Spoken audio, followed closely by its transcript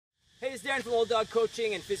it's Darren from Old Dog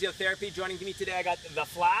Coaching and Physiotherapy. Joining me today, I got the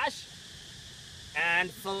Flash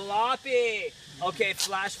and Floppy. Okay,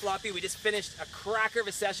 Flash, Floppy, we just finished a cracker of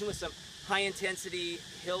a session with some high-intensity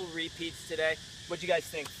hill repeats today. What'd you guys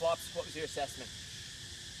think? Flops, what was your assessment?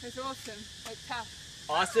 It was awesome, like tough.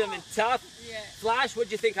 Awesome and tough? Yeah. Flash,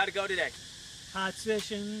 what'd you think? How'd it go today? Hard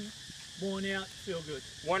session, worn out, feel good.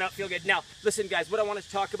 Worn out, feel good. Now, listen guys, what I want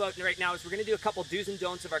to talk about right now is we're going to do a couple do's and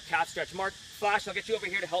don'ts of our calf stretch. Mark, Flash, I'll get you over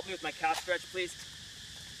here to help me with my calf stretch, please.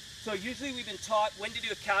 So usually we've been taught when to do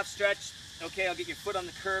a calf stretch. Okay, I'll get your foot on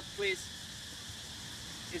the curb, please.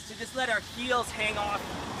 Is to just let our heels hang off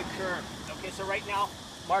the curb. Okay, so right now,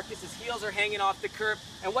 Marcus's heels are hanging off the curb.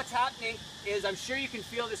 And what's happening is, I'm sure you can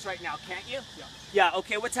feel this right now, can't you? Yeah. Yeah,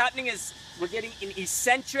 okay, what's happening is we're getting an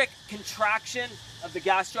eccentric contraction of the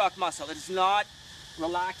gastroc muscle. It is not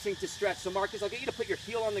relaxing to stretch. So Marcus, I'll get you to put your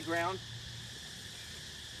heel on the ground.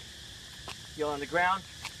 Heel on the ground.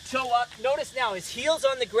 Toe up. Notice now, his heel's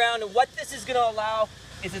on the ground, and what this is going to allow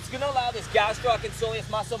is it's going to allow this gastroc and soleus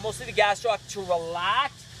muscle, mostly the gastroc, to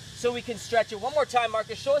relax so we can stretch it. One more time,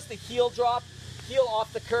 Marcus, show us the heel drop. Heel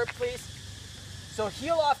off the curb, please. So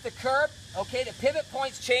heel off the curb. Okay, the pivot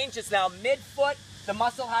point's changed. It's now mid-foot. The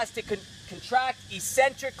muscle has to contract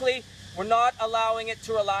eccentrically. We're not allowing it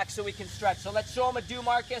to relax so we can stretch. So let's show him a do,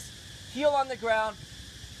 Marcus. Heel on the ground.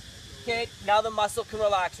 Okay, now the muscle can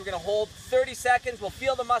relax. We're going to hold 30 seconds. We'll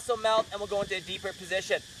feel the muscle melt, and we'll go into a deeper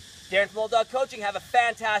position. Darren from Old Dog Coaching, have a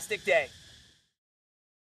fantastic day.